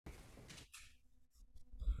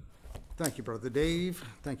Thank you, Brother Dave.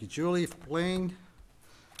 Thank you, Julie, for playing.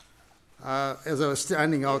 As I was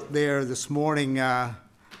standing out there this morning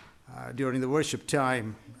during the worship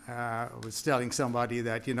time, I was telling somebody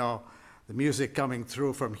that, the music coming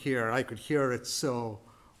through from here, I could hear it so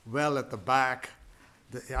well at the back.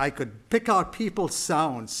 I could pick out people's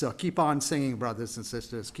sounds. So keep on singing, brothers and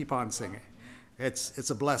sisters. Keep on singing.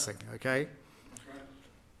 It's a blessing, okay?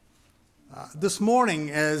 This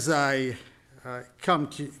morning, as I come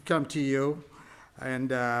to you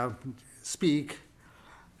and speak,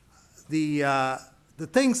 the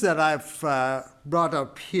things that I've brought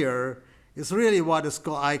up here is really what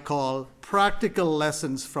I call practical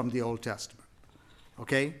lessons from the Old Testament.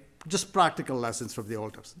 Okay? Just practical lessons from the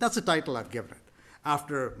Old Testament. That's the title I've given it.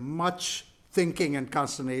 After much thinking and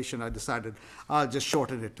consternation, I decided I'll just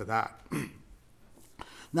shorten it to that.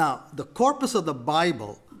 Now, the corpus of the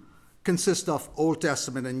Bible consists of Old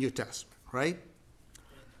Testament and New Testament, right?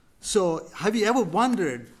 So have you ever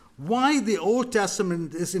wondered why the Old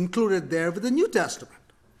Testament is included there with the New Testament?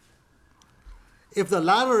 If the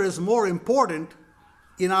latter is more important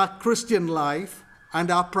in our Christian life and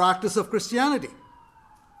our practice of Christianity.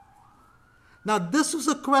 Now, this was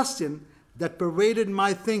a question that pervaded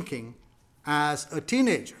my thinking as a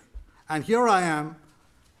teenager. And here I am,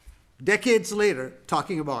 decades later,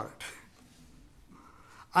 talking about it.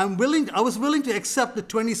 I was willing to accept the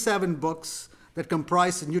 27 books that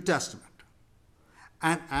comprise the New Testament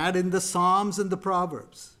and add in the Psalms and the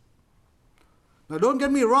Proverbs. Now, don't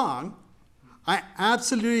get me wrong, I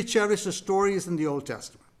absolutely cherish the stories in the Old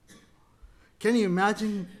Testament. Can you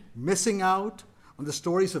imagine missing out on the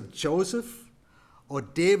stories of Joseph, or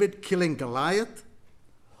David killing Goliath,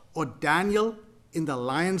 or Daniel in the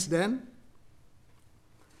lion's den?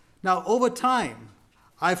 Now, over time,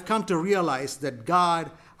 I've come to realize that God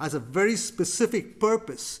has a very specific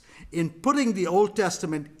purpose in putting the Old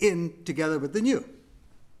Testament in together with the New.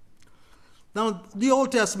 Now, the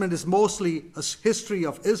Old Testament is mostly a history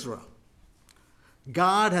of Israel.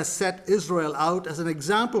 God has set Israel out as an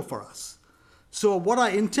example for us. So what I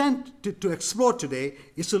intend to explore today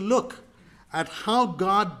is to look at how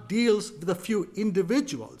God deals with a few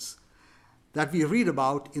individuals that we read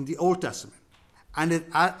about in the Old Testament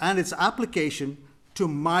and its application to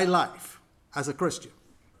my life as a Christian.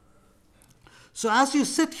 So as you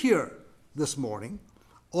sit here this morning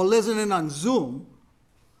or listen in on Zoom,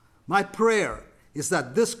 my prayer is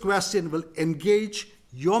that this question will engage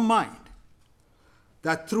your mind,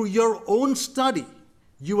 that through your own study,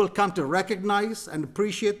 you will come to recognize and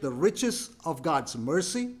appreciate the riches of God's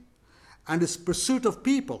mercy and his pursuit of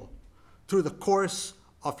people through the course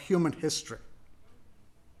of human history.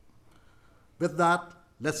 With that,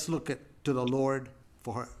 let's look to the Lord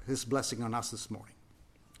for his blessing on us this morning.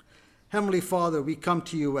 Heavenly Father, we come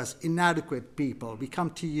to you as inadequate people. We come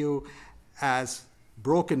to you as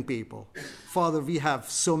broken people. Father, we have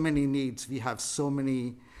so many needs. We have so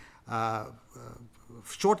many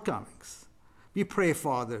shortcomings. We pray,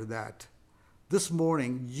 Father, that this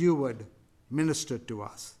morning you would minister to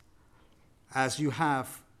us as you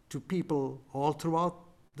have to people all throughout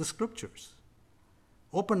the scriptures.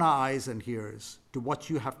 Open our eyes and ears to what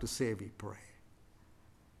you have to say, we pray.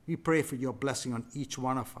 We pray for your blessing on each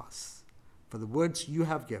one of us. For the words you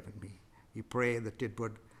have given me, we pray that it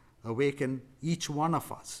would awaken each one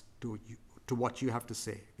of us to what you have to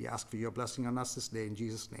say. We ask for your blessing on us this day in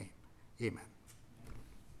Jesus' name. Amen.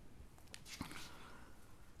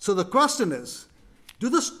 So the question is, do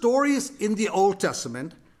the stories in the Old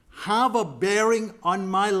Testament have a bearing on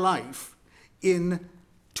my life in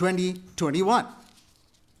 2021?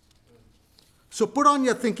 So put on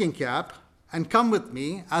your thinking cap and come with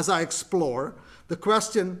me as I explore the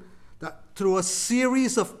question that through a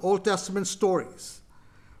series of Old Testament stories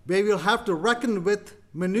where we'll have to reckon with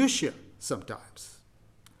minutiae sometimes.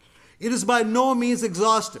 It is by no means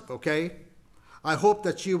exhaustive, okay? I hope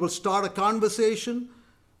that you will start a conversation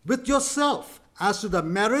with yourself as to the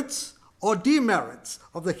merits or demerits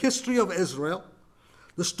of the history of Israel,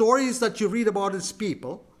 the stories that you read about its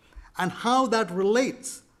people, and how that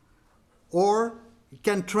relates or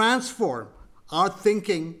can transform our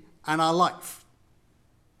thinking and our life.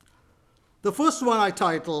 The first one I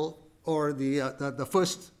title, or the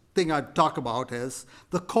first thing I talk about is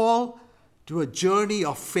the call to a journey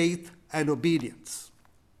of faith and obedience.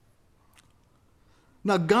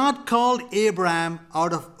 Now, God called Abraham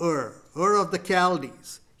out of Ur of the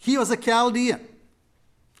Chaldees. He was a Chaldean.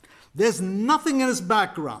 There's nothing in his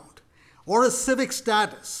background or his civic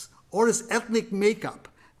status or his ethnic makeup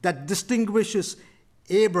that distinguishes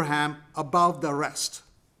Abraham above the rest.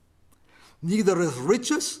 Neither his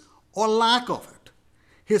riches or lack of it,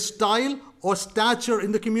 his style or stature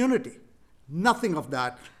in the community, Nothing of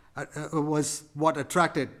that was what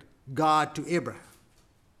attracted God to Abraham.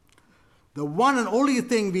 The one and only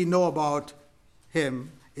thing we know about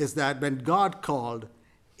him is that when God called,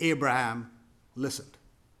 Abraham listened.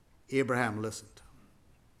 Abraham listened.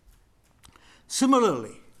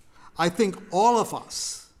 Similarly, I think all of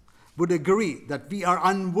us would agree that we are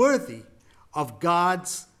unworthy of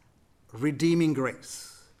God's redeeming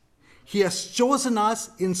grace. He has chosen us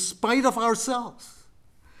in spite of ourselves.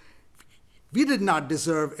 We did not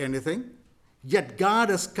deserve anything, yet God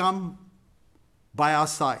has come by our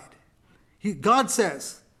side. God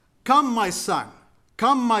says, "Come, my son,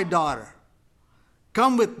 come, my daughter,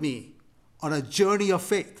 come with me on a journey of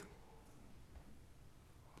faith."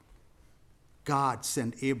 God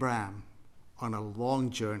sent Abraham on a long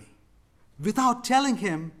journey without telling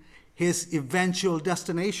him his eventual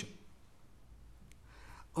destination.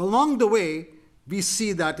 Along the way, we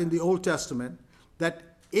see that in the Old Testament,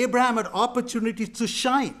 that Abraham had opportunities to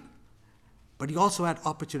shine, but he also had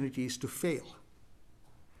opportunities to fail.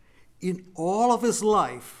 In all of his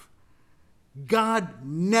life, God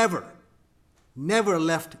never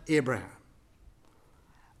left Abraham.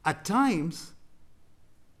 At times,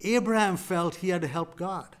 Abraham felt he had to help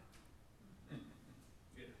God.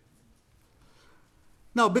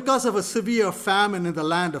 Now, because of a severe famine in the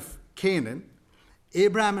land of Canaan,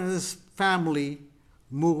 Abraham and his family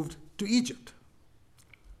moved to Egypt.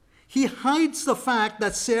 He hides the fact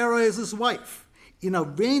that Sarah is his wife in a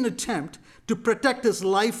vain attempt to protect his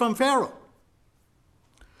life from Pharaoh.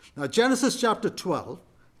 Now, Genesis chapter 12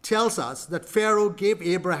 tells us that Pharaoh gave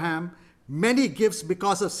Abraham many gifts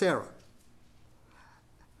because of Sarah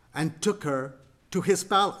and took her to his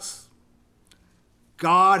palace.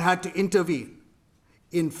 God had to intervene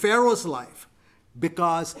in Pharaoh's life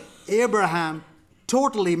because Abraham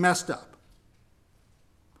totally messed up.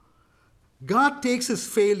 God takes his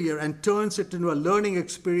failure and turns it into a learning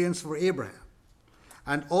experience for Abraham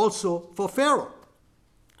and also for Pharaoh.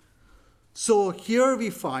 So here we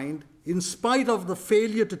find, in spite of the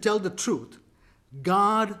failure to tell the truth,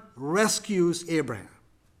 God rescues Abraham.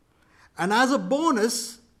 And as a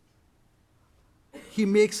bonus, he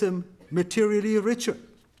makes him materially richer.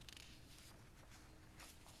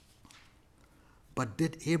 But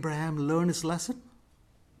did Abraham learn his lesson?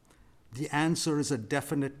 The answer is a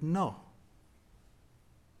definite no.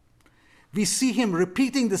 We see him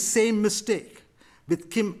repeating the same mistake with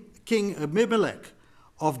King Abimelech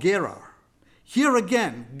of Gerar. Here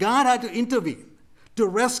again, God had to intervene to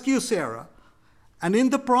rescue Sarah, and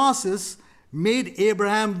in the process made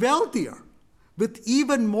Abraham wealthier with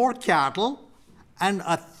even more cattle and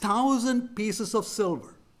 1,000 pieces of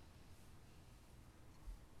silver.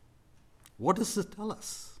 What does this tell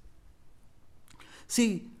us?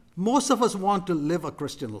 See, most of us want to live a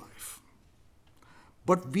Christian life,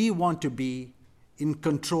 but we want to be in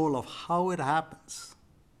control of how it happens.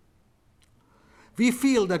 We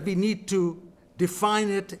feel that we need to define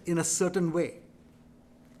it in a certain way.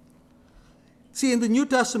 See, in the New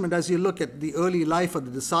Testament, as you look at the early life of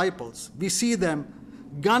the disciples, we see them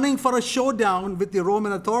gunning for a showdown with the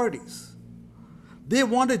Roman authorities. They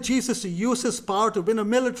wanted Jesus to use his power to win a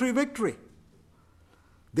military victory.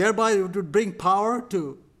 Thereby, it would bring power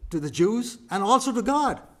to the Jews and also to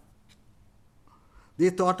God. They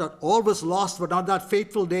thought that all was lost, but on that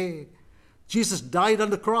fateful day, Jesus died on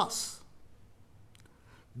the cross.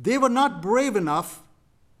 They were not brave enough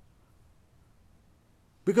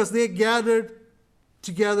because they gathered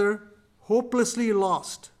together hopelessly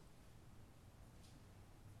lost.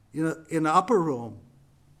 In an upper room,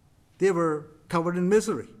 they were covered in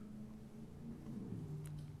misery.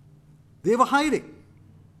 They were hiding.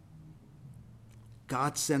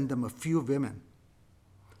 God sent them a few women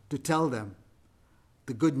to tell them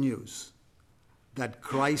the good news that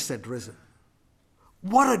Christ had risen.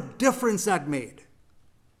 What a difference that made.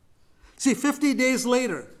 See, 50 days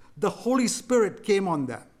later, the Holy Spirit came on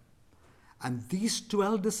them. And these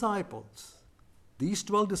 12 disciples,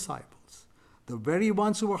 the very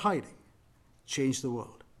ones who were hiding, changed the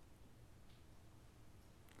world.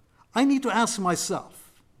 I need to ask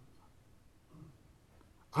myself,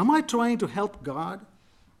 am I trying to help God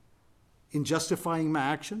in justifying my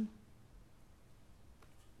action?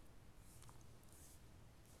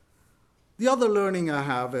 The other learning I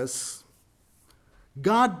have is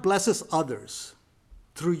God blesses others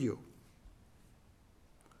through you.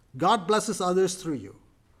 God blesses others through you,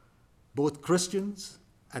 both Christians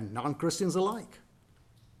and non-Christians alike.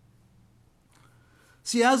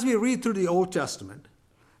 See, as we read through the Old Testament,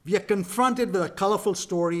 we are confronted with a colorful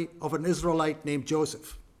story of an Israelite named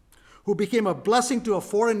Joseph, who became a blessing to a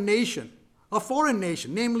foreign nation,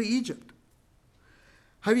 namely Egypt.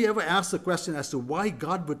 Have you ever asked the question as to why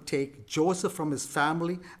God would take Joseph from his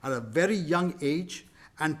family at a very young age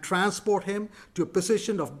and transport him to a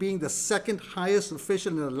position of being the second highest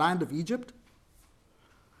official in the land of Egypt?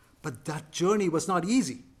 But that journey was not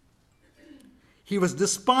easy. He was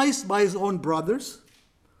despised by his own brothers,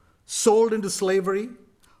 sold into slavery,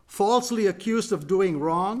 falsely accused of doing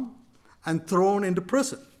wrong, and thrown into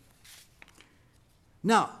prison.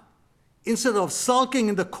 Now, instead of sulking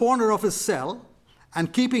in the corner of his cell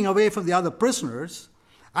and keeping away from the other prisoners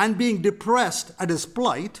and being depressed at his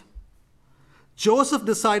plight, Joseph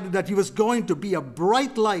decided that he was going to be a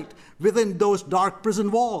bright light within those dark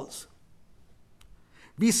prison walls.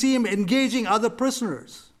 We see him engaging other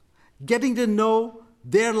prisoners, getting to know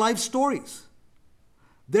their life stories.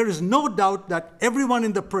 There is no doubt that everyone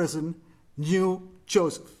in the prison knew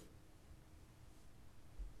Joseph.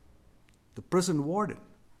 The prison warden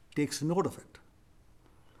takes note of it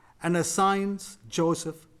and assigns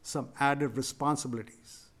Joseph some added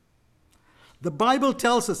responsibilities. The Bible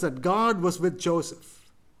tells us that God was with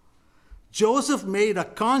Joseph. Joseph made a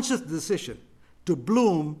conscious decision to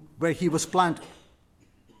bloom where he was planted.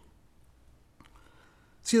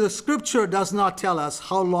 See, the scripture does not tell us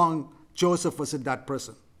how long Joseph was in that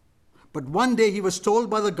prison. But one day he was told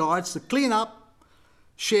by the guards to clean up,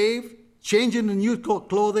 shave, change into new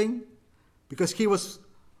clothing, because he was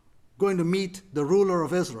going to meet the ruler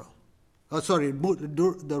of Israel.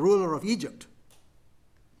 The ruler of Egypt.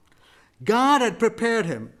 God had prepared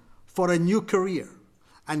him for a new career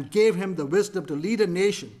and gave him the wisdom to lead a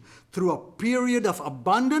nation through a period of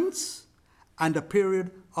abundance and a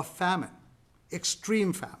period of famine,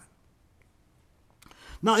 extreme famine.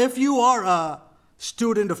 Now, if you are a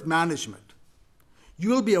student of management, you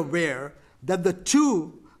will be aware that the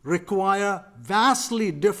two require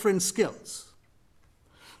vastly different skills.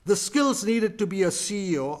 The skills needed to be a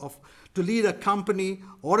CEO, to lead a company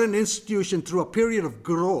or an institution through a period of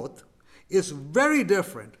growth, is very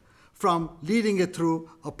different from leading it through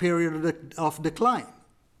a period of decline.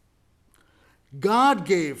 God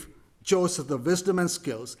gave Joseph the wisdom and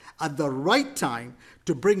skills at the right time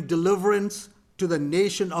to bring deliverance to the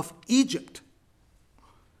nation of Egypt.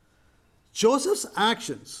 Joseph's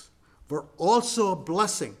actions were also a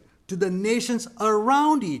blessing to the nations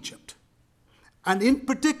around Egypt, and in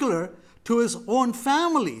particular to his own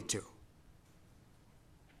family too.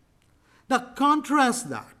 Now contrast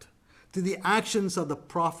that to the actions of the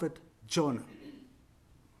prophet Jonah.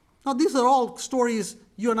 Now these are all stories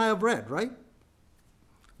you and I have read, right?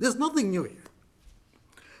 There's nothing new here.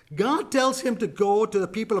 God tells him to go to the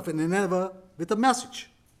people of Nineveh with a message.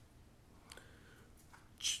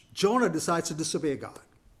 Jonah decides to disobey God.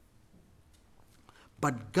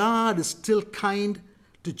 But God is still kind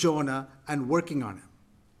to Jonah and working on him.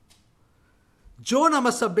 Jonah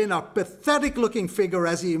must have been a pathetic-looking figure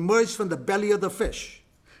as he emerged from the belly of the fish,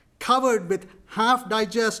 covered with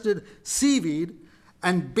half-digested seaweed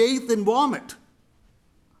and bathed in vomit.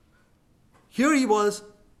 Here he was,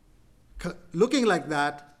 looking like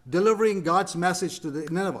that, delivering God's message to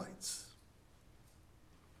the Ninevites.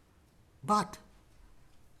 But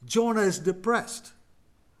Jonah is depressed.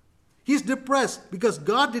 He's depressed because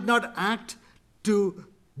God did not act to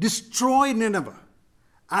destroy Nineveh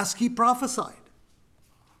as he prophesied.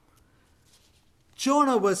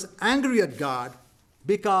 Jonah was angry at God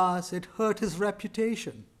because it hurt his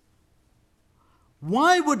reputation.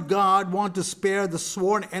 Why would God want to spare the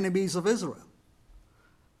sworn enemies of Israel?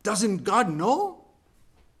 Doesn't God know?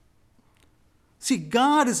 See,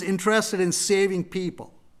 God is interested in saving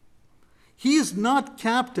people. He is not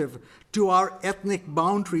captive to our ethnic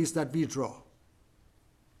boundaries that we draw.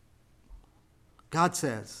 God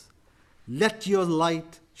says, "Let your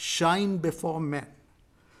light shine before men,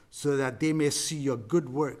 so that they may see your good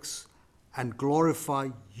works and glorify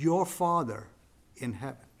your Father in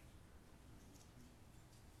heaven."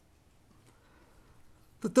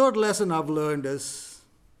 The third lesson I've learned is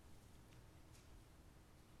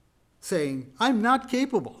saying, I'm not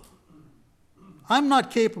capable. I'm not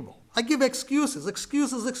capable. I give excuses.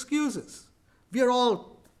 We are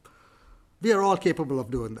all capable of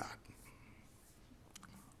doing that.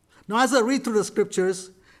 Now, as I read through the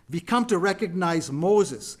scriptures, we come to recognize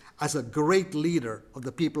Moses as a great leader of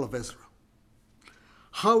the people of Israel.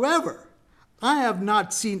 However, I have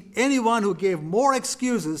not seen anyone who gave more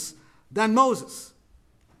excuses than Moses.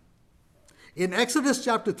 In Exodus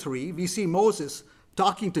chapter 3, we see Moses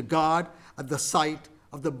talking to God at the sight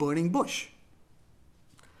of the burning bush.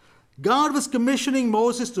 God was commissioning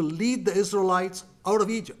Moses to lead the Israelites out of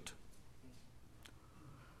Egypt.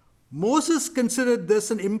 Moses considered this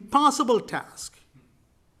an impossible task.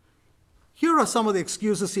 Here are some of the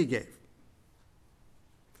excuses he gave.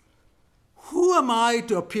 who am I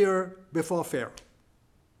to appear before Pharaoh?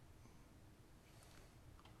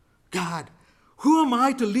 God, who am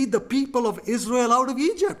I to lead the people of Israel out of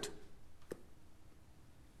Egypt?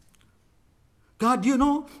 God, you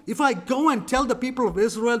know, if I go and tell the people of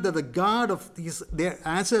Israel that the God of their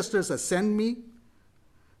ancestors has sent me,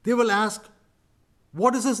 they will ask,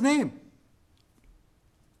 what is his name?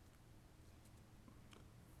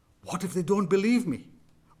 What if they don't believe me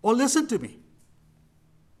or listen to me?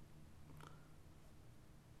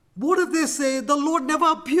 What if they say, the Lord never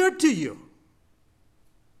appeared to you?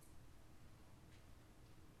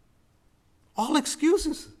 All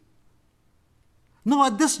excuses. Now,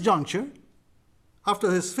 at this juncture,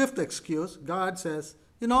 after his fifth excuse, God says,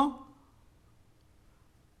 you know,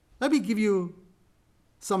 let me give you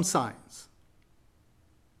some signs.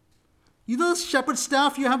 You know the shepherd's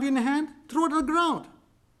staff you have in your hand? Throw it on the ground.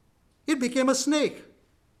 It became a snake.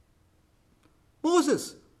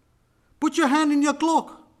 Moses, put your hand in your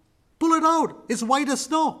cloak. Pull it out. It's white as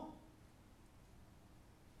snow.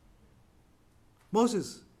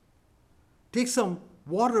 Moses, take some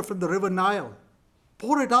water from the river Nile.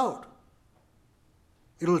 Pour it out.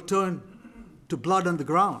 It will turn to blood on the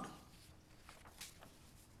ground.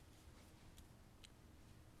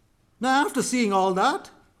 Now, after seeing all that,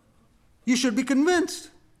 you should be convinced.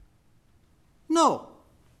 No.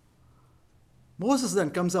 Moses then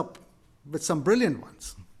comes up with some brilliant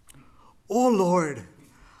ones. Oh Lord,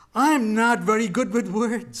 I am not very good with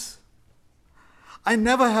words. I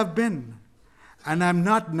never have been, and I'm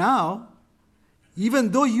not now,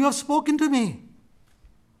 even though you have spoken to me.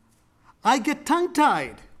 I get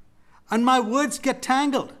tongue-tied, and my words get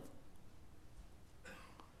tangled.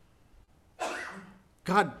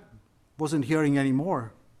 God wasn't hearing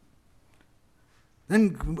anymore.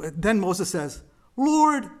 Then Moses says,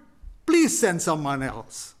 Lord, please send someone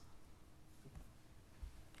else.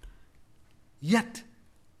 Yet,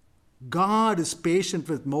 God is patient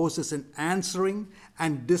with Moses in answering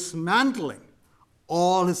and dismantling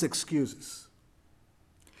all his excuses.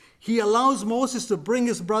 He allows Moses to bring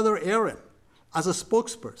his brother Aaron as a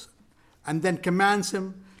spokesperson and then commands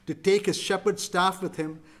him to take his shepherd's staff with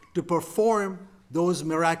him to perform those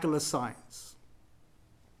miraculous signs.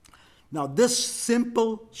 Now, this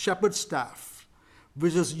simple shepherd's staff,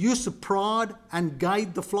 which was used to prod and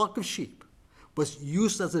guide the flock of sheep, was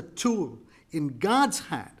used as a tool in God's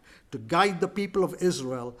hand to guide the people of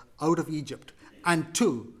Israel out of Egypt and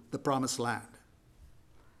to the promised land.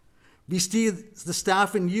 We see the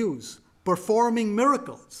staff in use, performing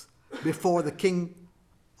miracles before the king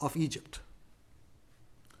of Egypt.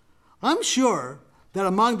 I'm sure that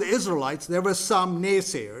among the Israelites there were some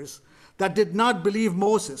naysayers that did not believe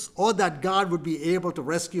Moses or that God would be able to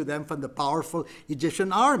rescue them from the powerful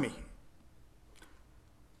Egyptian army.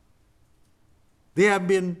 They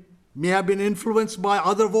may have been influenced by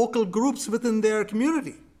other vocal groups within their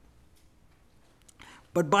community.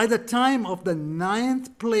 But by the time of the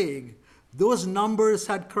 9th plague, those numbers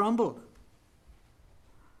had crumbled.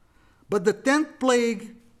 But the 10th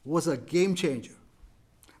plague was a game changer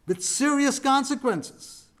with serious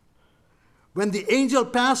consequences. When the angel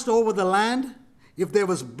passed over the land, if there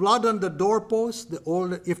was blood on the doorpost,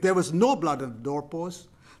 if there was no blood on the doorpost,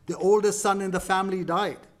 the oldest son in the family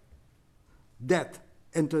died. Death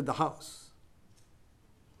entered the house.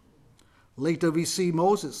 Later we see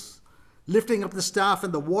Moses lifting up the staff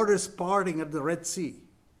and the waters parting at the Red Sea.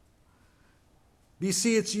 We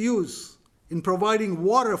see its use in providing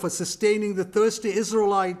water for sustaining the thirsty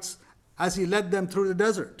Israelites as he led them through the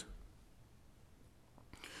desert.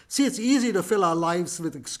 See, it's easy to fill our lives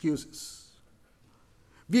with excuses.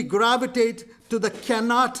 We gravitate to the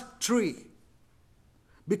cannot tree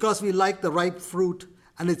because we like the ripe fruit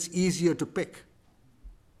and it's easier to pick.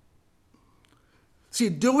 See,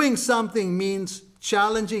 doing something means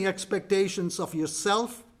challenging expectations of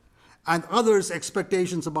yourself and others'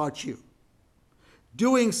 expectations about you.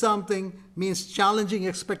 Doing something means challenging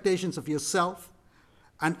expectations of yourself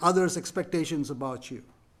and others' expectations about you.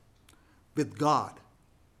 With God,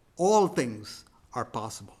 all things are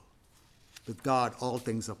possible. With God, all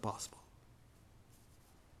things are possible.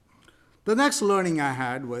 The next learning I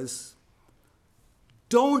had was,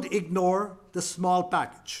 don't ignore the small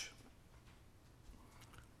package.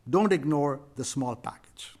 Don't ignore the small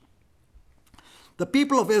package. The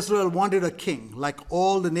people of Israel wanted a king like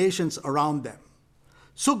all the nations around them.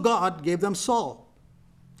 So God gave them Saul.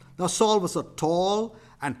 Now Saul was a tall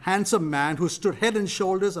and handsome man who stood head and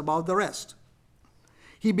shoulders above the rest.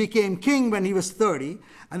 He became king when he was 30,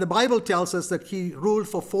 and the Bible tells us that he ruled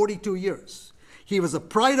for 42 years. He was the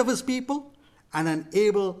pride of his people and an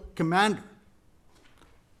able commander.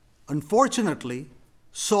 Unfortunately,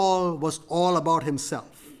 Saul was all about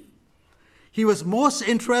himself. He was most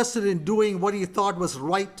interested in doing what he thought was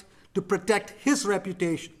right to protect his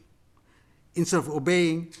reputation instead of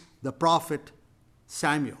obeying the prophet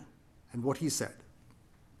Samuel and what he said.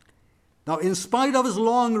 Now, in spite of his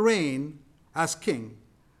long reign as king,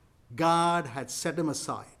 God had set him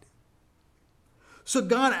aside. So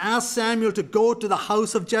God asked Samuel to go to the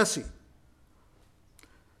house of Jesse.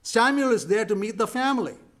 Samuel is there to meet the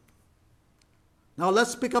family. Now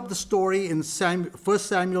let's pick up the story in 1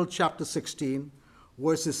 Samuel chapter 16,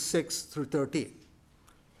 verses 6 through 13.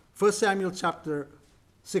 1 Samuel chapter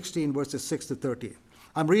 16, verses 6 to 13.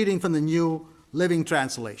 I'm reading from the New Living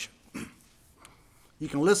Translation. You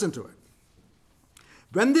can listen to it.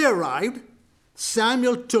 When they arrived,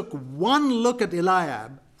 Samuel took one look at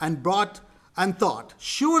Eliab and thought,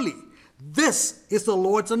 surely this is the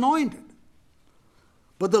Lord's anointed.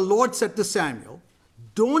 But the Lord said to Samuel,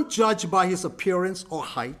 don't judge by his appearance or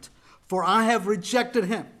height, for I have rejected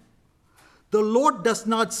him. The Lord does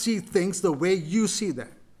not see things the way you see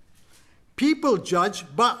them. People judge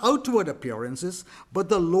by outward appearances, but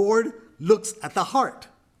the Lord looks at the heart.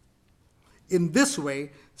 In this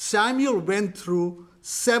way, Samuel went through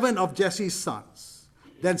 7 of Jesse's sons.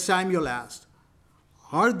 Then Samuel asked,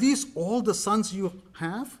 are these all the sons you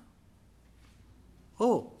have?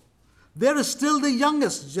 Oh, there is still the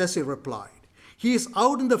youngest, Jesse replied. He is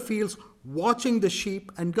out in the fields watching the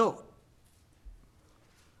sheep and goat.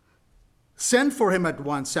 Send for him at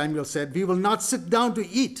once, Samuel said. We will not sit down to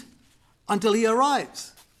eat until he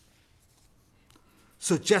arrives.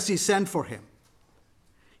 So Jesse sent for him.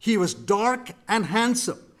 He was dark and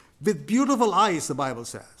handsome, with beautiful eyes, the Bible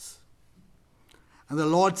says. And the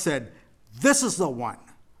Lord said, this is the one,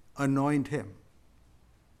 anoint him.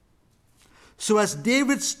 So as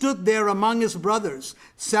David stood there among his brothers,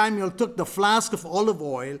 Samuel took the flask of olive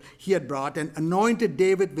oil he had brought and anointed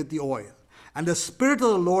David with the oil. And the Spirit of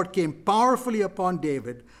the Lord came powerfully upon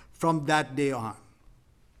David from that day on.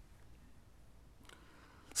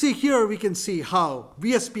 See, here we can see how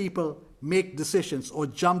we as people make decisions or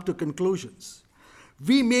jump to conclusions.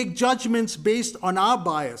 We make judgments based on our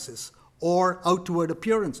biases or outward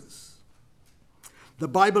appearances. The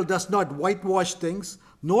Bible does not whitewash things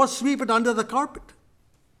nor sweep it under the carpet.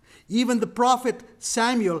 Even the prophet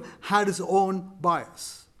Samuel had his own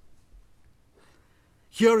bias.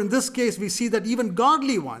 Here in this case, we see that even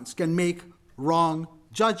godly ones can make wrong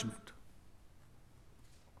judgment.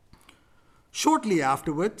 Shortly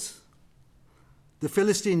afterwards, the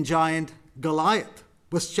Philistine giant Goliath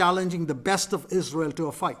was challenging the best of Israel to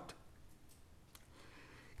a fight.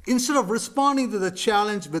 Instead of responding to the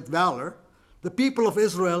challenge with valor, the people of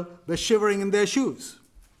Israel were shivering in their shoes.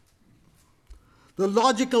 The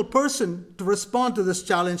logical person to respond to this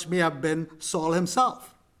challenge may have been Saul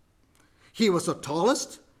himself. He was the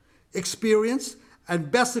tallest, experienced,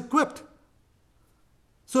 and best equipped.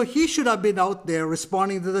 So he should have been out there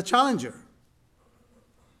responding to the challenger.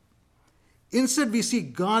 Instead, we see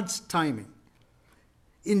God's timing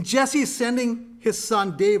in Jesse sending his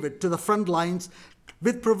son David to the front lines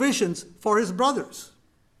with provisions for his brothers.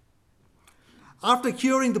 After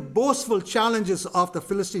hearing the boastful challenges of the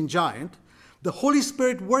Philistine giant, the Holy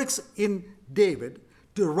Spirit works in David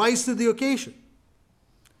to rise to the occasion.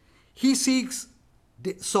 He seeks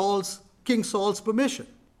King Saul's permission.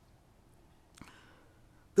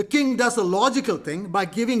 The king does the logical thing by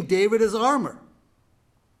giving David his armor.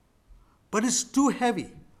 But it's too heavy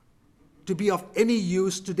to be of any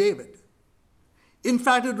use to David. In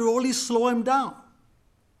fact, it will only slow him down.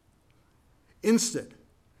 Instead,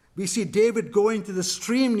 we see David going to the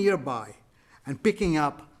stream nearby and picking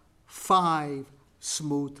up 5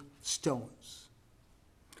 smooth stones.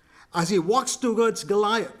 As he walks towards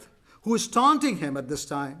Goliath, who is taunting him at this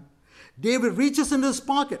time, David reaches into his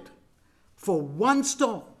pocket for 1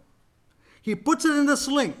 stone. He puts it in the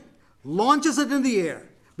sling, launches it in the air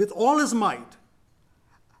with all his might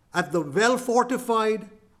at the well-fortified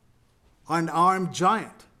and armed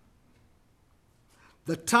giant.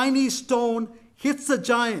 The tiny stone hits the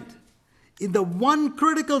giant in the one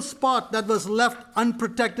critical spot that was left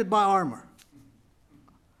unprotected by armor.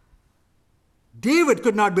 David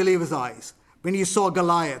could not believe his eyes when he saw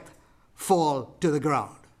Goliath fall to the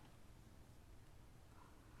ground.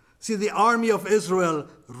 See, the army of Israel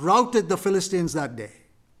routed the Philistines that day.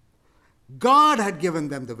 God had given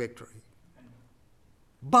them the victory.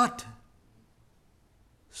 But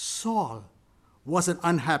Saul was an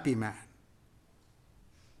unhappy man.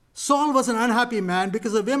 Saul was an unhappy man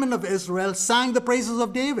because the women of Israel sang the praises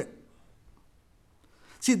of David.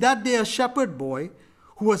 See, that day a shepherd boy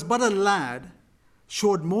who was but a lad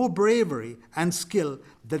showed more bravery and skill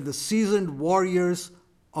than the seasoned warriors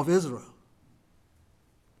of Israel.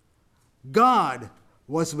 God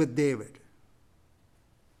was with David.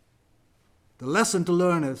 The lesson to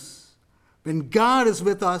learn is, when God is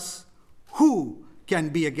with us, who can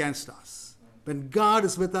be against us? When God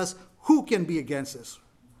is with us, who can be against us?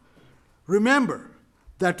 Remember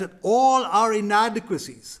that all our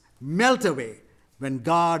inadequacies melt away when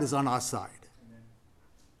God is on our side. Amen.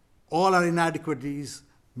 All our inadequacies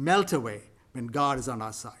melt away when God is on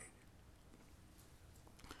our side.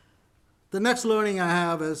 The next learning I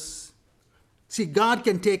have is, see, God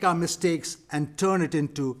can take our mistakes and turn it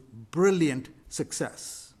into brilliant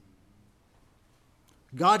success.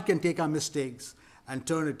 God can take our mistakes and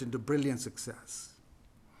turn it into brilliant success.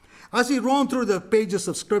 As we roam through the pages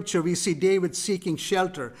of Scripture, we see David seeking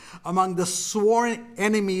shelter among the sworn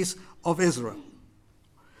enemies of Israel.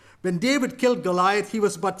 When David killed Goliath, he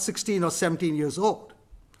was but 16 or 17 years old.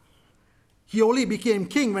 He only became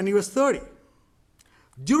king when he was 30.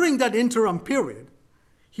 During that interim period,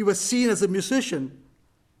 he was seen as a musician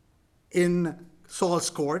in Saul's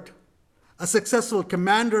court, a successful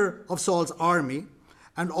commander of Saul's army,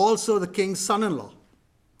 and also the king's son-in-law.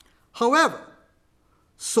 However,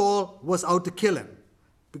 Saul was out to kill him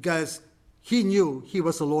because he knew he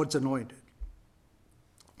was the Lord's anointed.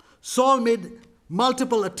 Saul made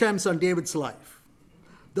multiple attempts on David's life.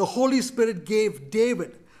 The Holy Spirit gave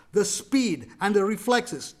David the speed and the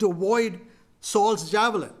reflexes to avoid Saul's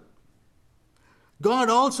javelin. God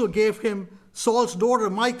also gave him Saul's daughter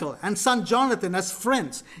Michal and son Jonathan as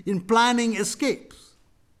friends in planning escapes.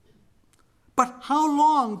 But how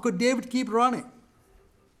long could David keep running?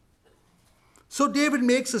 So David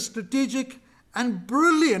makes a strategic and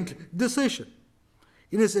brilliant decision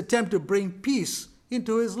in his attempt to bring peace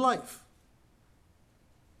into his life.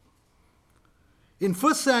 In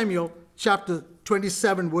 1 Samuel chapter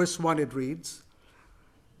 27, verse 1, it reads,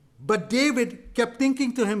 "But David kept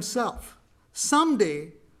thinking to himself,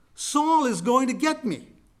 'Someday Saul is going to get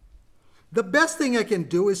me. The best thing I can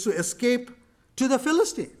do is to escape to the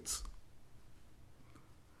Philistines.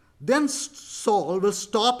 Then Saul will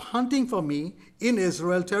stop hunting for me in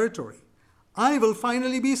Israel territory. I will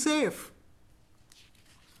finally be safe.'"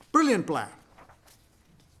 Brilliant plan.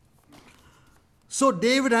 So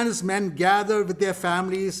David and his men gather with their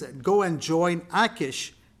families and go and join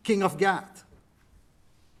Achish, king of Gath.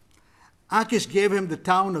 Achish gave him the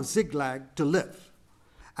town of Ziklag to live.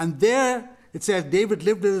 And there, it says, David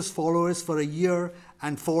lived with his followers for 1 year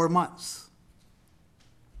and 4 months.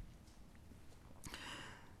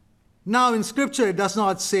 Now, in Scripture, it does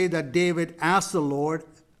not say that David asked the Lord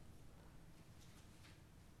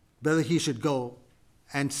whether he should go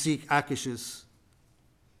and seek Achish's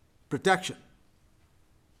protection.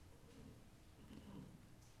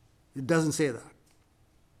 It doesn't say that.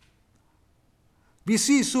 We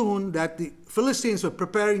see soon that the Philistines were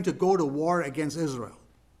preparing to go to war against Israel.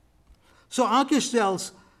 So Achish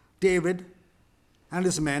tells David and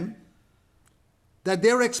his men that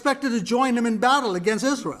they were expected to join him in battle against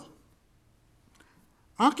Israel.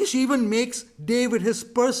 Achish even makes David his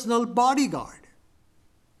personal bodyguard.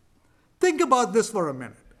 Think about this for a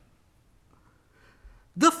minute.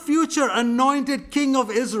 The future anointed king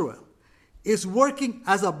of Israel is working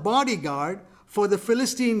as a bodyguard for the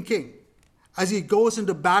Philistine king as he goes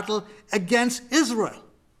into battle against Israel.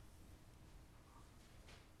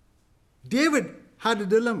 David had a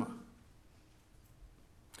dilemma.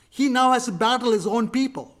 He now has to battle his own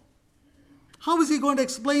people. How is he going to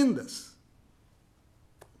explain this?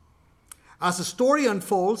 As the story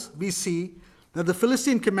unfolds, we see that the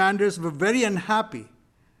Philistine commanders were very unhappy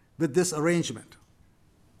with this arrangement.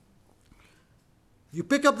 You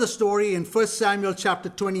pick up the story in 1 Samuel chapter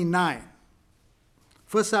 29.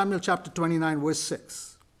 1 Samuel chapter 29, verse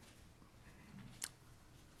 6.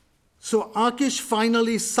 So Achish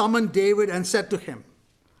finally summoned David and said to him,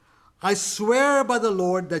 "I swear by the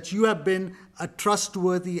Lord that you have been a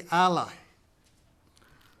trustworthy ally.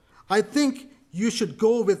 I think you should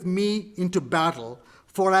go with me into battle,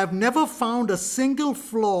 for I have never found a single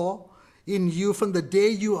flaw in you from the day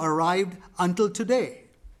you arrived until today.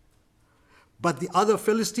 But the other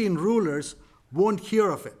Philistine rulers won't hear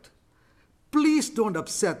of it. Please don't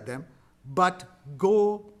upset them, but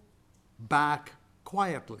go back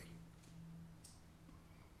quietly."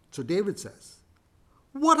 So David says,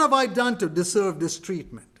 "What have I done to deserve this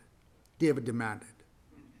treatment?" David demanded.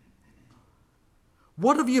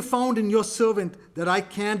 "What have you found in your servant that I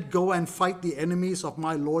can't go and fight the enemies of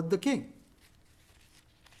my lord the king?"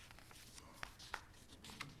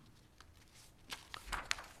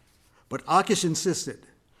 But Achish insisted,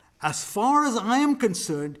 "As far as I am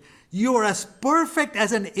concerned, you are as perfect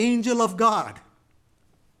as an angel of God.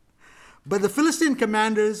 But the Philistine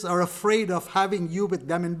commanders are afraid of having you with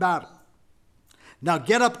them in battle. Now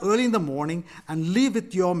get up early in the morning and leave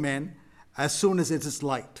with your men as soon as it is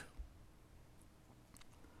light.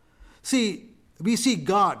 See, we see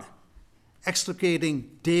God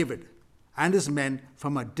extricating David and his men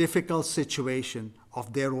from a difficult situation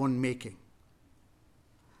of their own making.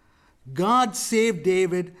 God saved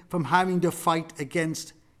David from having to fight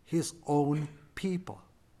against his own people.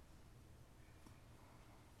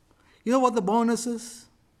 You know what the bonus is?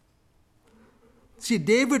 See,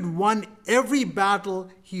 David won every battle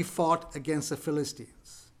he fought against the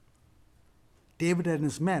Philistines. David and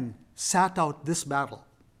his men sat out this battle.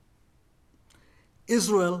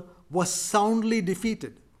 Israel was soundly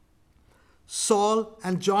defeated. Saul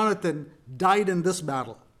and Jonathan died in this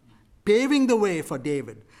battle, paving the way for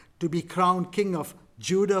David to be crowned king of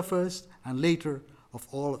Judah first and later of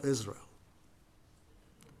all of Israel.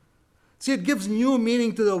 See, it gives new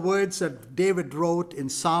meaning to the words that David wrote in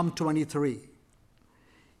Psalm 23.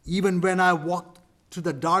 Even when I walk through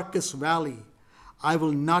the darkest valley, I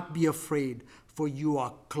will not be afraid, for you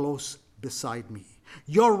are close beside me.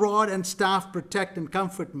 Your rod and staff protect and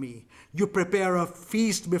comfort me. You prepare a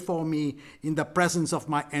feast before me in the presence of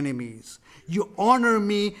my enemies. You honor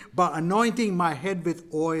me by anointing my head with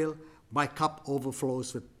oil. My cup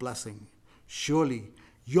overflows with blessing. Surely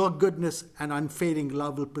your goodness and unfading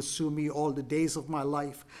love will pursue me all the days of my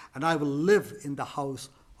life, and I will live in the house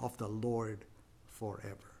of the Lord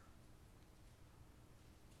forever.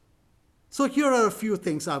 So here are a few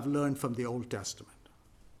things I've learned from the Old Testament.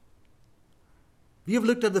 We have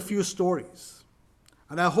looked at a few stories,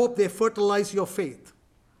 and I hope they fertilize your faith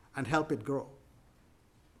and help it grow.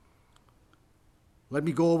 Let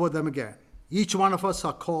me go over them again. Each one of us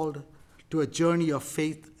are called to a journey of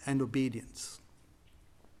faith and obedience.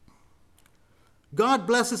 God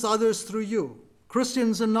blesses others through you,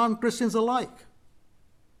 Christians and non-Christians alike.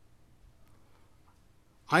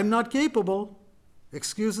 I'm not capable.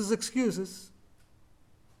 Excuses, excuses.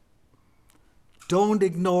 Don't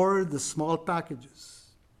ignore the small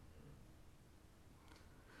packages.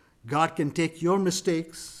 God can take your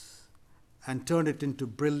mistakes and turn it into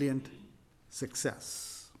brilliant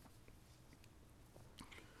success.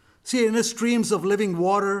 See, in his streams of living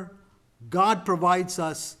water, God provides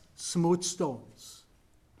us smooth stones.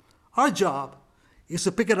 Our job is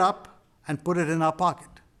to pick it up and put it in our pocket.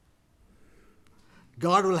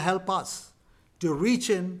 God will help us to reach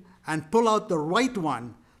in and pull out the right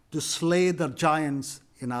one to slay the giants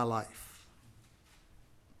in our life.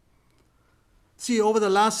 See, over the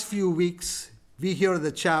last few weeks, we here at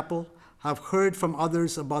the chapel have heard from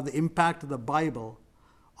others about the impact of the Bible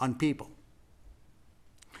on people.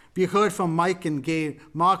 We heard from Mike and Gay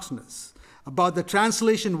Marksness about the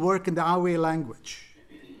translation work in the Awe language.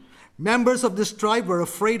 Members of this tribe were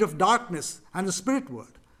afraid of darkness and the spirit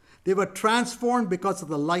world. They were transformed because of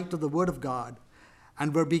the light of the Word of God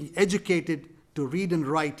and were being educated to read and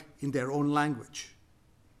write in their own language.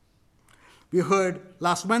 We heard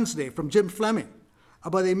last Wednesday from Jim Fleming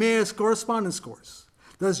about the Emmaus correspondence course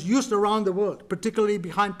that is used around the world, particularly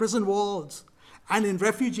behind prison walls and in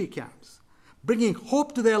refugee camps, bringing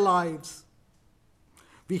hope to their lives.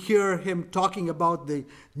 We hear him talking about the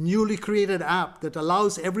newly created app that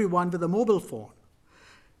allows everyone with a mobile phone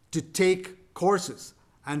to take courses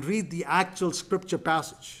and read the actual scripture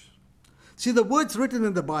passage. See, the words written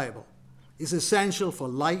in the Bible is essential for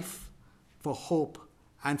life, for hope,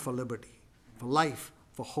 and for liberty. For life,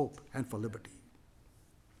 for hope, and for liberty.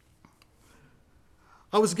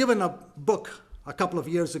 I was given a book a couple of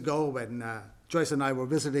years ago when Joyce and I were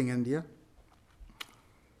visiting India.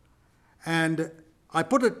 And I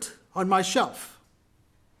put it on my shelf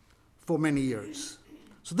for many years.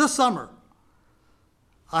 So this summer,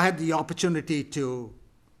 I had the opportunity to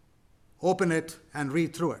open it and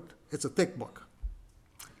read through it. It's a thick book.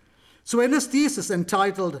 So in his thesis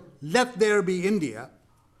entitled, Let There Be India,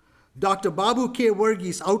 Dr. Babu K.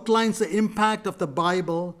 Verghese outlines the impact of the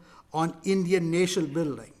Bible on Indian nation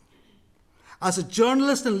building. As a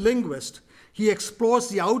journalist and linguist, he explores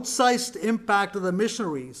the outsized impact of the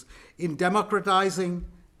missionaries in democratizing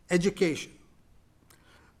education.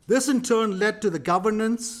 This in turn led to the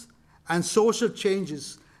governance and social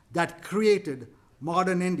changes that created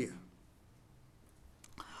modern India.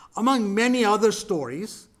 Among many other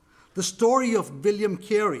stories, the story of William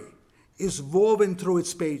Carey is woven through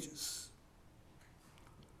its pages.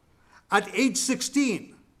 At age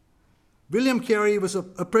 16, William Carey was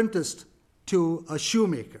apprenticed to a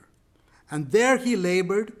shoemaker, and there he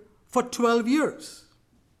labored for 12 years.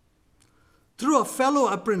 Through a fellow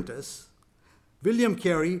apprentice, William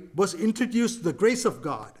Carey was introduced to the grace of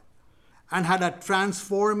God and had a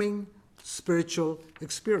transforming, spiritual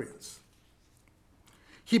experience.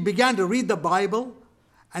 He began to read the Bible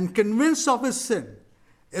and, convinced of his sin,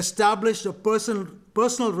 established a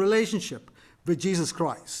personal relationship with Jesus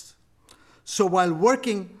Christ. So while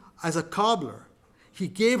working as a cobbler, he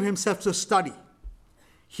gave himself to study.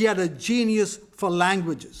 He had a genius for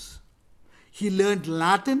languages. He learned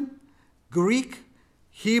Latin, Greek,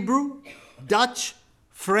 Hebrew, Dutch,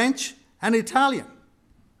 French, and Italian.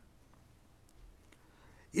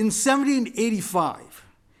 In 1785,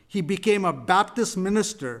 he became a Baptist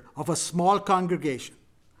minister of a small congregation,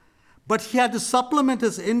 but he had to supplement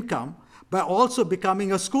his income by also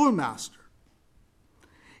becoming a schoolmaster.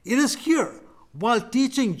 It is here, while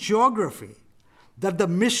teaching geography, that the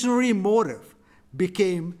missionary motive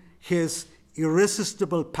became his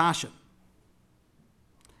irresistible passion.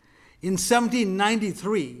 In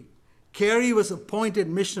 1793, Carey was appointed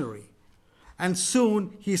missionary, and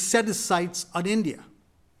soon he set his sights on India.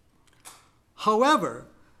 However,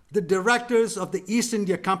 the directors of the East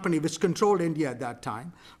India Company, which controlled India at that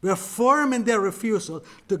time, were firm in their refusal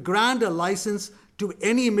to grant a license to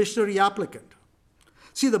any missionary applicant.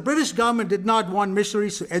 See, the British government did not want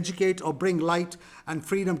missionaries to educate or bring light and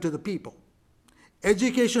freedom to the people.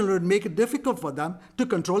 Education would make it difficult for them to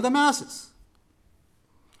control the masses.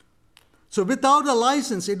 So without a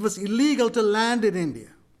license, it was illegal to land in India.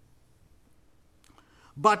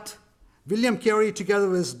 But William Carey, together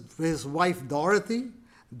with his wife Dorothy,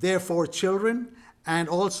 their 4 children, and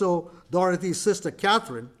also Dorothy's sister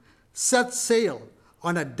Catherine, set sail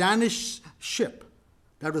on a Danish ship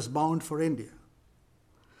that was bound for India.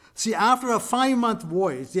 See, after a 5-month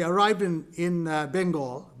voyage, they arrived in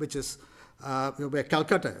Bengal, which is where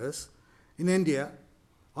Calcutta is, in India,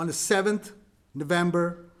 on the 7th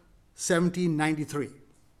November 1793.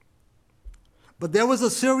 But there was a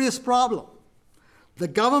serious problem. The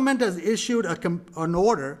government has issued an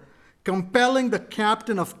order compelling the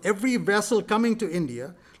captain of every vessel coming to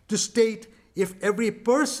India to state if every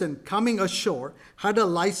person coming ashore had a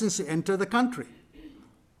license to enter the country.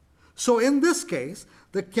 So in this case,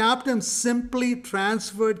 the captain simply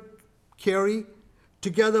transferred Carey,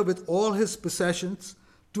 together with all his possessions,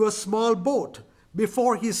 to a small boat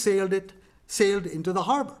before he sailed into the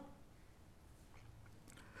harbor.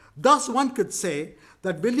 Thus, one could say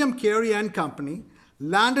that William Carey and Company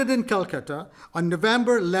landed in Calcutta on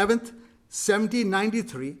November 11th,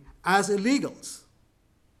 1793, as illegals.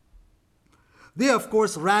 They, of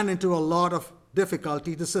course, ran into a lot of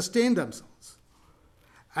difficulty to sustain themselves.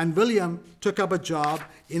 And William took up a job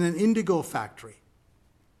in an indigo factory.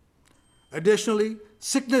 Additionally,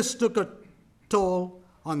 sickness took a toll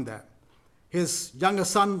on them. His younger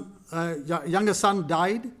son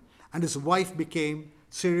died, and his wife became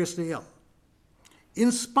seriously ill.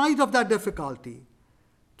 In spite of that difficulty,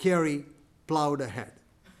 Carey plowed ahead.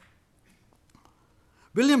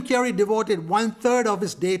 William Carey devoted 1/3 of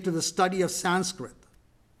his day to the study of Sanskrit.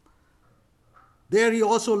 There he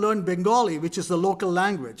also learned Bengali, which is the local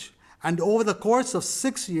language, and over the course of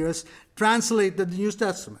 6 years translated the New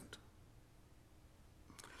Testament.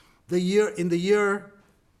 In the year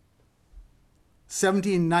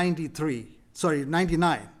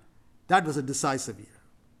 99, that was a decisive year.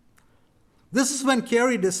 This is when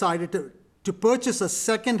Carey decided to purchase a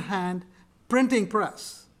second-hand printing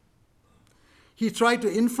press. He tried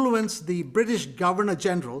to influence the British Governor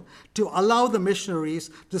General to allow the missionaries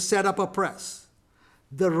to set up a press.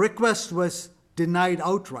 The request was denied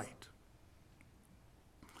outright.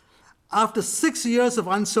 After 6 years of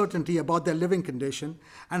uncertainty about their living condition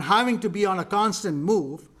and having to be on a constant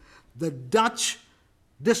move, the Dutch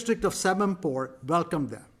district of Serampore welcomed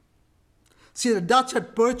them. See, the Dutch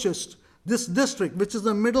had purchased this district, which is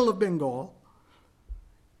the middle of Bengal,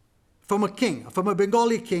 from a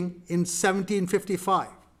Bengali king in 1755.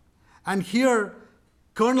 And here,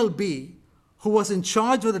 Colonel B, who was in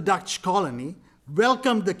charge of the Dutch colony,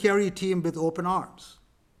 welcomed the Carey team with open arms.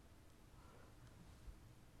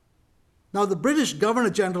 Now, the British Governor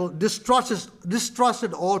General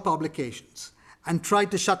distrusted all publications and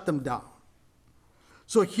tried to shut them down.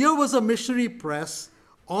 So here was a missionary press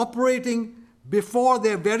operating before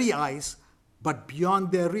their very eyes, but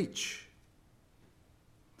beyond their reach.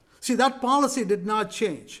 See, that policy did not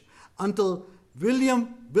change until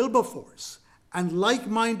William Wilberforce and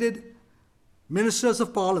like-minded ministers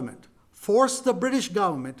of Parliament forced the British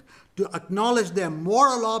government to acknowledge their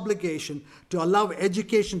moral obligation to allow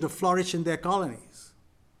education to flourish in their colonies.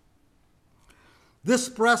 This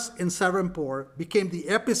press in Serampore became the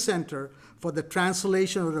epicenter for the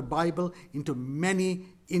translation of the Bible into many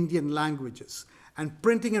Indian languages and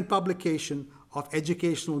printing and publication of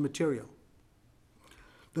educational material.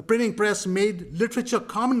 The printing press made literature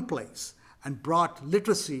commonplace and brought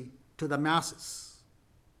literacy to the masses.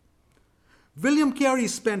 William Carey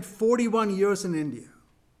spent 41 years in India.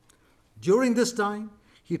 During this time,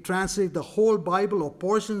 he translated the whole Bible or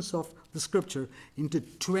portions of the scripture into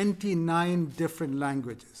 29 different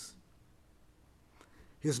languages.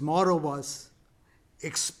 His motto was,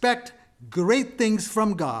 expect great things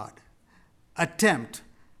from God, attempt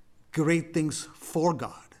great things for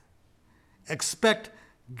God. Expect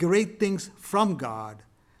great things from God,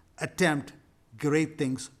 attempt great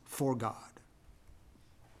things for God.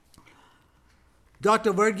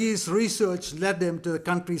 Dr. Verghese' research led him to the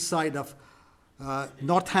countryside of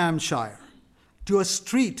Nottinghamshire, to a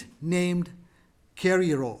street named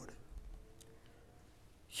Carey Road.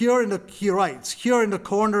 He writes, here in the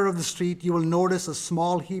corner of the street, you will notice a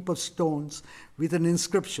small heap of stones with an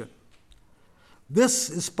inscription. This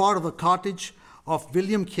is part of the cottage of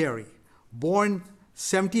William Carey, born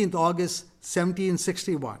 17th August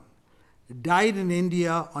 1761, died in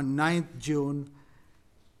India on 9th June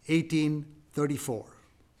 1834.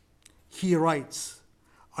 He writes,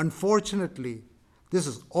 unfortunately, this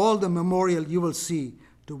is all the memorial you will see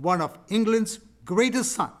to one of England's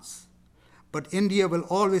greatest sons. But India will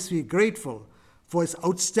always be grateful for this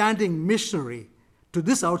outstanding missionary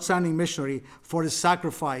for his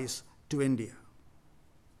sacrifice to India.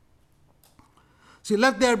 See,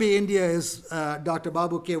 Let There Be India is Dr.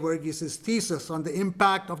 Babu K. Verghese' thesis on the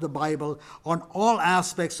impact of the Bible on all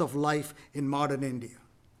aspects of life in modern India.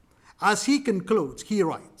 As he concludes, he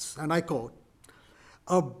writes, and I quote,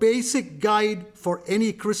 a basic guide for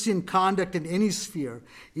any Christian conduct in any sphere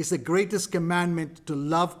is the greatest commandment to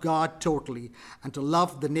love God totally and to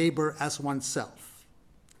love the neighbor as oneself.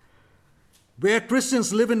 Where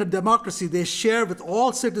Christians live in a democracy, they share with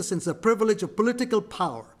all citizens the privilege of political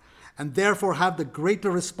power and therefore have the greater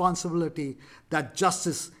responsibility that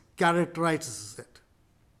justice characterizes it.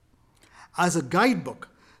 As a guidebook,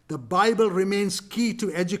 the Bible remains key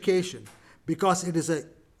to education because it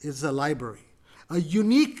is a library, a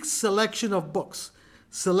unique selection of books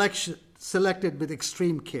selected with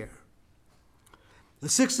extreme care. The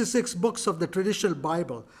 66 books of the traditional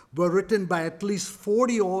Bible were written by at least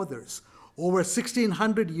 40 authors over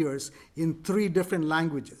 1,600 years in 3 different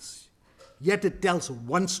languages. Yet it tells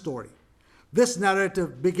one story. This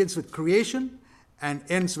narrative begins with creation and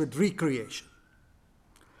ends with recreation.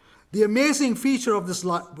 The amazing feature of this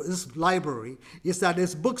library is that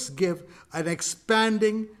its books give an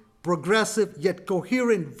expanding, progressive, yet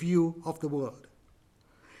coherent view of the world.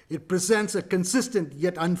 It presents a consistent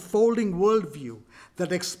yet unfolding worldview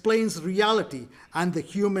that explains reality and the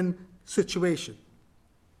human situation.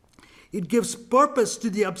 It gives purpose to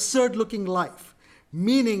the absurd-looking life,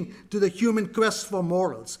 meaning to the human quest for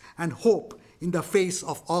morals, and hope in the face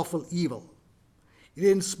of awful evil. It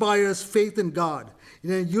inspires faith in God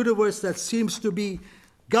in a universe that seems to be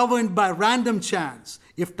governed by random chance,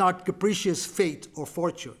 if not capricious fate or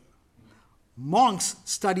fortune. Monks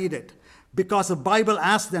studied it because the Bible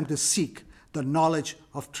asked them to seek the knowledge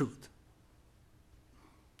of truth.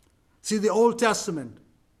 See, the Old Testament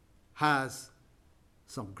has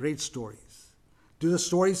some great stories. Do the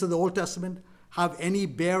stories of the Old Testament have any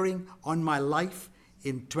bearing on my life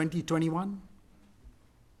in 2021?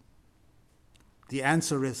 The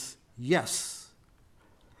answer is yes.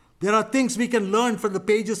 There are things we can learn from the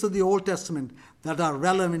pages of the Old Testament that are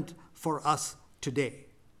relevant for us today.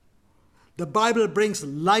 The Bible brings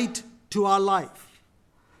light to our life.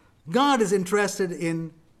 God is interested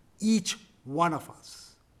in each one of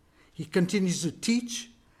us. He continues to teach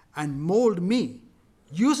and mold me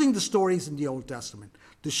using the stories in the Old Testament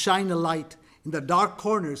to shine a light in the dark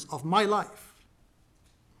corners of my life.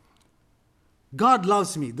 God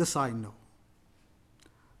loves me, this I know.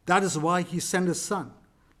 That is why he sent his son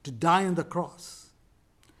to die on the cross.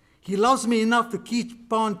 He loves me enough to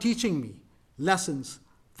keep on teaching me lessons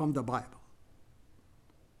from the Bible.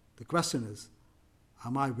 The question is,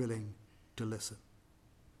 am I willing to listen?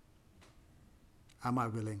 Am I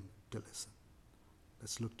willing to listen?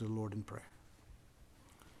 Let's look to the Lord in prayer.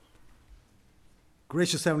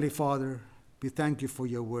 Gracious Heavenly Father, we thank you for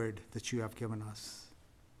your word that you have given us.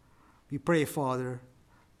 We pray, Father,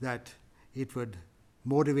 that it would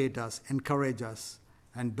motivate us, encourage us,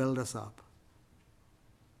 and build us up.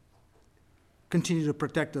 Continue to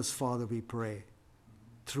protect us, Father, we pray,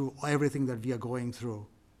 through everything that we are going through.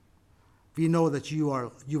 We know that you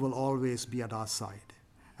will always be at our side,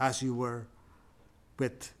 as you were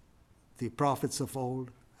with the prophets of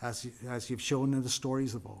old, as you've shown in the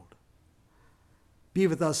stories of old. Be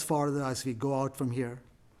with us, Father, as we go out from here.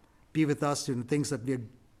 Be with us in the things that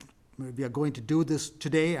we are going to do this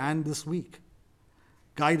today and this week.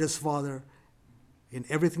 Guide us, Father, in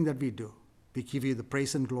everything that we do. We give you the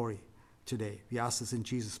praise and glory today. We ask this in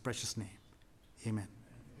Jesus' precious name. Amen.